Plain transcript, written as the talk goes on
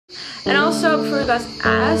And also, before you guys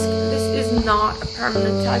ask, this is not a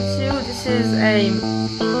permanent tattoo. This is a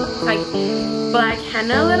like black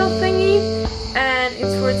henna little thingy, and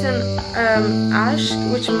it's written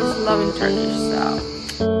aşk, which means love in Turkish. So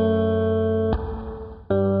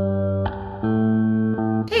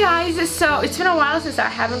hey guys, so it's been a while since I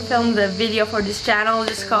haven't filmed the video for this channel,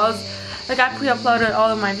 just cause like I pre-uploaded all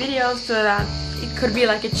of my videos so that it could be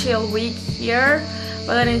like a chill week here,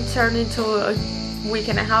 but then it turned into a week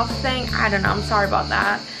and a half thing. I don't know, I'm sorry about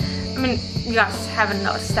that. I mean, you guys haven't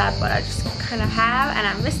noticed that, but I just kind of have, and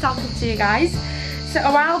I missed talking to you guys. So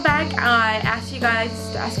a while back I asked you guys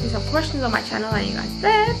to ask me some questions on my channel, and you guys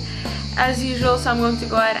did as usual, so I'm going to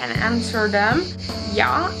go ahead and answer them.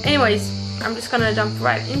 Yeah, anyways, I'm just gonna jump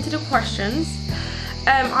right into the questions.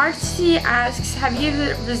 RTC asks, have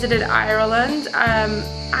you visited Ireland?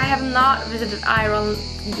 I have not visited Ireland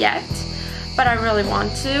yet, but I really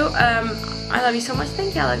want to. I love you so much.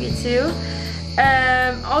 Thank you. I love you too.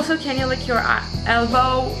 Also, can you lick your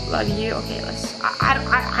elbow? Love you. Okay, let's.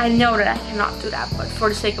 I know that I cannot do that, but for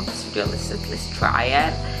the sake of this video, let's try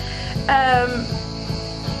it.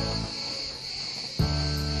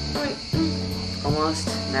 Wait, almost.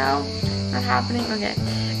 No, not happening. Okay.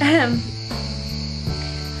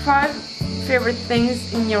 5 favorite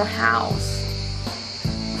things in your house.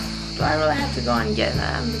 Do I really have to go and get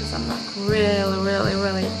them? Because I'm like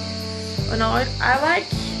really annoyed. I like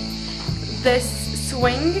this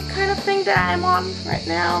swing kind of thing that I'm on right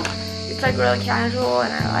now. It's like really casual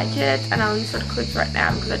and I like it, and I'll insert clips right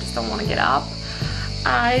now because I just don't want to get up.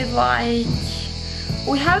 I like,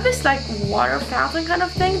 we have this like water fountain kind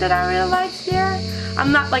of thing that I really like here.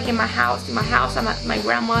 I'm not like in my house. I'm at my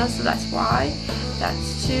grandma's, so that's why.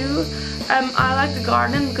 That's 2. I like the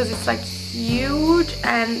garden because it's like huge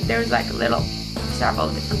and there's like several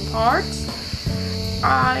different parts.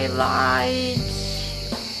 I like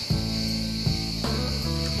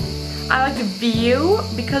the view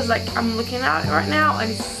because like I'm looking at it right now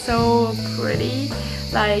and it's so pretty.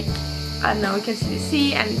 Like, I don't know, you can see the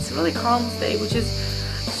sea and it's really calm today, which is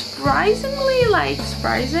surprisingly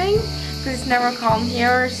surprising because it's never calm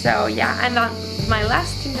here. So yeah, and my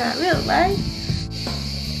last thing that I really like,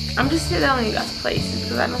 I'm just telling you guys places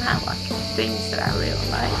because I don't have like things that I really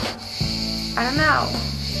like. I don't know.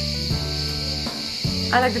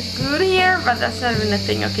 I like the food here, but that's not even a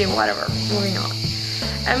thing. Okay, whatever. Moving on.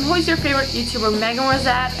 Who is your favorite YouTuber? Megan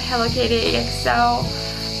Rosette, Hello Kitty, EXO,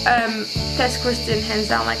 Tess Kristen, hands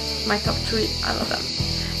down, like my top 3. I love them.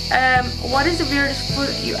 What is the weirdest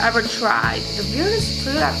food you ever tried? The weirdest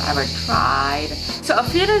food I've ever tried. So a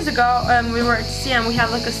few days ago, we were at sea and we had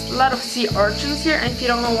like a lot of sea urchins here. And if you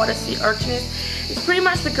don't know what a sea urchin is, it's pretty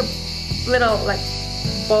much like a little like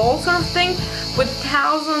bowl sort of thing with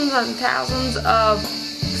thousands and thousands of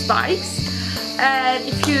spikes. And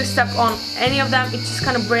if you step on any of them, it just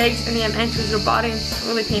kind of breaks and then enters your body, and it's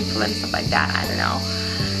really painful and stuff like that. I don't know.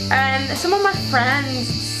 And some of my friends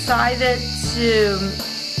decided to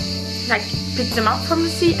like pick them up from the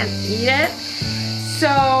sea and eat it.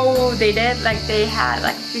 So they did, like they had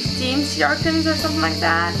like 15 sea urchins or something like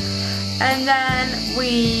that. And then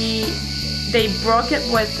they broke it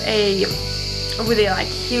with a like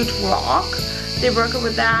huge rock. They broke it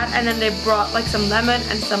with that, and then they brought like some lemon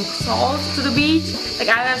and some salt to the beach. Like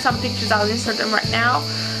I have some pictures, I'll insert them right now.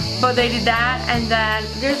 But they did that, and then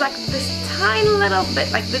there's like this tiny little bit,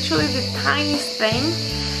 like literally the tiniest thing.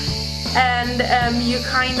 And you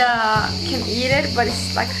kinda can eat it, but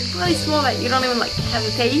it's like really small that you don't even like have a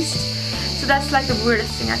taste. So that's like the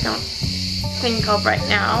weirdest thing I can think of right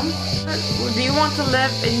now. Do you want to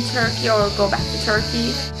live in Turkey or go back to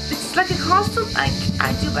Turkey? It's like a constant like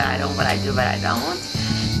I do but I don't, but I do but I don't.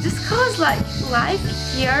 Just cause like life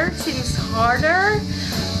here seems harder,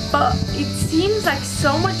 but it seems like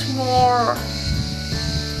so much more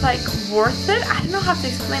like worth it. I don't know how to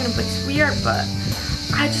explain it, but it's weird, but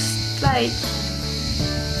I just like,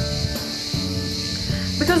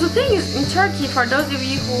 because the thing is, in Turkey, for those of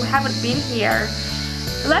you who haven't been here,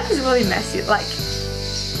 life is really messy. Like,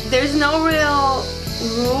 there's no real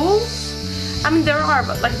rules. I mean, there are,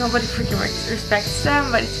 but like nobody freaking respects them.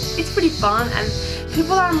 But it's pretty fun, and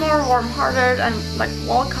people are more warm-hearted and like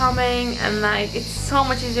welcoming, and like it's so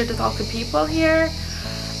much easier to talk to people here.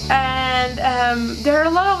 And there are a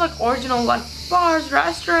lot of like original like bars,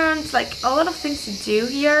 restaurants, like a lot of things to do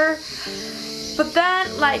here. But then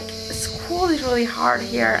like school is really hard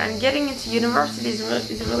here, and getting into university is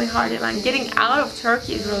really hard here, and getting out of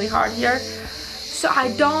Turkey is really hard here. So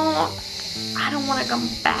I don't want to come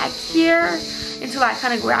back here until I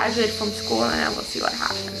kind of graduate from school, and then we'll see what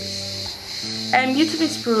happens. YouTube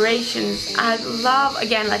inspirations, I love,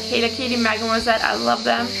 again, like Hello Kitty, Megan Rosette, I love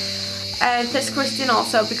them. And Tess Christine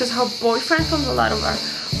also, because her boyfriend films a lot of her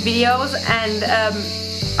videos, and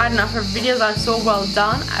I don't know, her videos are so well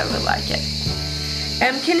done, I really like it.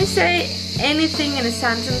 Can you say anything in a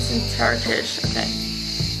sentence in Turkish? Okay.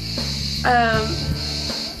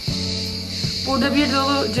 Burada bir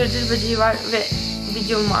dolu cırcır böceği var ve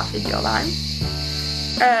videomu mahvediyorlar.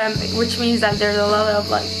 Which means that there's a lot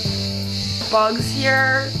of like bugs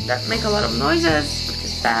here that make a lot of noises, which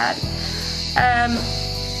is bad.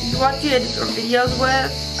 What do you edit your videos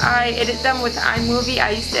with? I edit them with iMovie.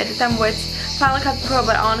 I used to edit them with Final Cut Pro,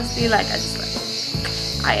 but honestly, like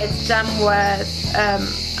I edit them with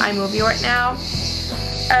iMovie right now.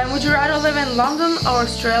 Would you rather live in London or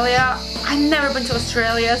Australia? I've never been to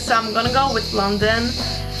Australia, so I'm gonna go with London.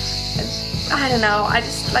 I don't know, I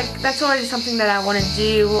just like, that's already something that I want to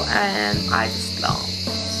do, and I just don't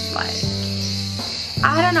like,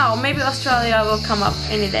 I don't know, maybe Australia will come up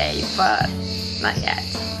any day, but not yet.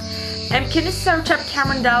 Can you search up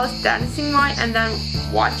Cameron Dallas dancing right and then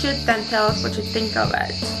watch it, then tell us what you think of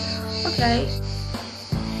it? Okay.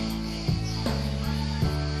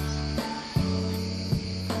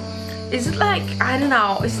 Is it like, I don't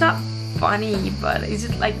know, it's not funny, but is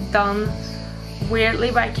it like done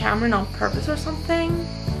weirdly by Cameron on purpose or something?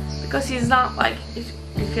 Because he's not like,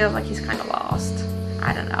 you feel like he's kind of lost.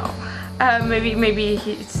 I don't know. Maybe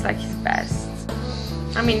it's like his best.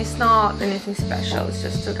 I mean, it's not anything special. It's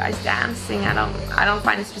just two guys dancing. I don't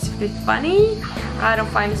find it specifically funny. I don't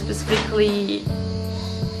find it specifically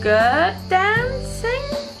good dancing.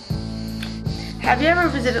 Have you ever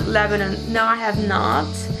visited Lebanon? No, I have not.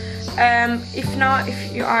 If not,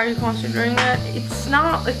 if you are considering it, it's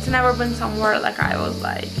never been somewhere like I was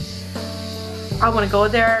like, I want to go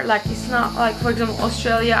there. Like, it's not like, for example,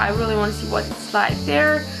 Australia, I really want to see what it's like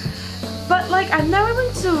there, but like I've never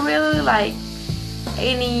been to really like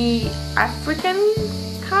any African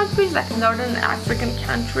countries, like Northern African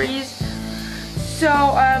countries,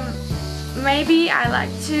 so maybe I like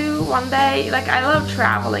to one day. Like, I love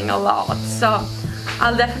traveling a lot, so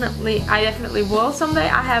I definitely will someday.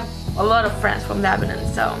 I have a lot of friends from Lebanon,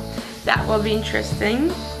 so that will be interesting.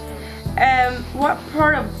 What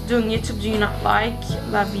part of doing YouTube do you not like?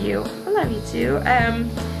 Love you. I love you too.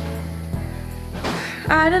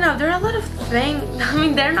 I don't know, there are a lot of things, I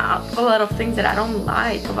mean, there are not a lot of things that I don't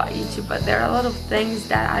like about YouTube, but there are a lot of things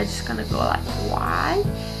that I just kind of go like, why?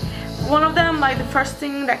 One of them, like the first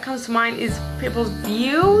thing that comes to mind, is people's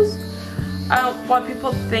views. What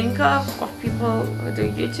people think of people who do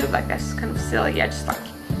YouTube. Like, that's kind of silly. I just like,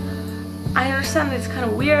 I understand it's kind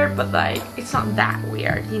of weird, but like, it's not that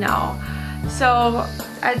weird, you know. So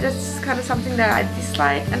that's kind of something that I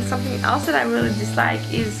dislike. And something else that I really dislike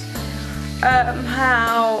is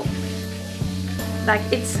how, like,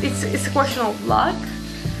 it's a question of luck,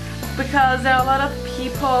 because there are a lot of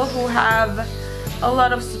people who have a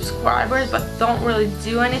lot of subscribers but don't really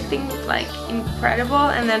do anything like incredible,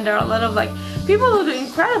 and then there are a lot of like people who do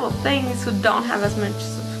incredible things who don't have as much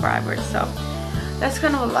subscribers. So that's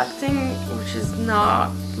kind of a luck thing, which is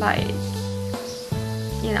not like,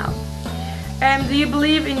 you know. Do you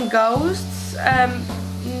believe in ghosts?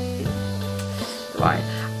 Why?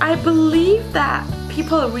 I believe that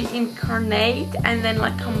people reincarnate and then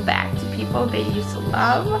like come back to people they used to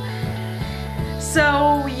love.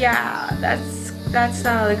 So yeah, that's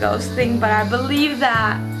not a ghost thing, but I believe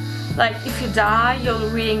that like if you die, you'll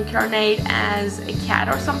reincarnate as a cat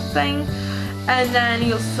or something, and then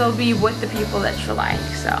you'll still be with the people that you like.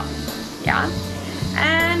 So yeah.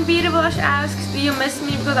 And Beauty Blush asks, do you miss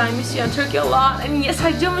me? Because I miss you in Turkey a lot. And yes,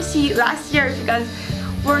 I do miss you. Last year, if you guys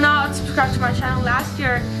were not subscribed to my channel last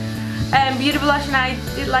year, Beauty Blush and I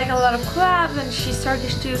did like a lot of collabs, and she's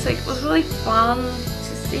Turkish too, so it was really fun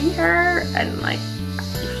to see her. And like,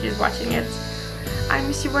 if she's watching it, I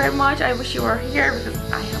miss you very much. I wish you were here because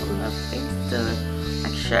I have a lot of things to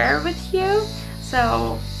like share with you.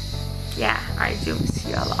 So yeah, I do miss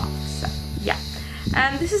you a lot. So yeah.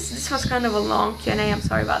 And this was kind of a long Q&A, I'm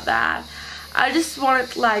sorry about that. I just wanted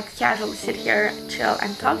to like casually sit here, chill,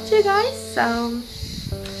 and talk to you guys. So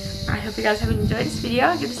I hope you guys have enjoyed this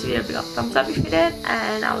video. Give this video a big thumbs up if you did,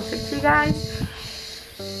 and I will speak to you guys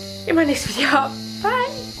in my next video.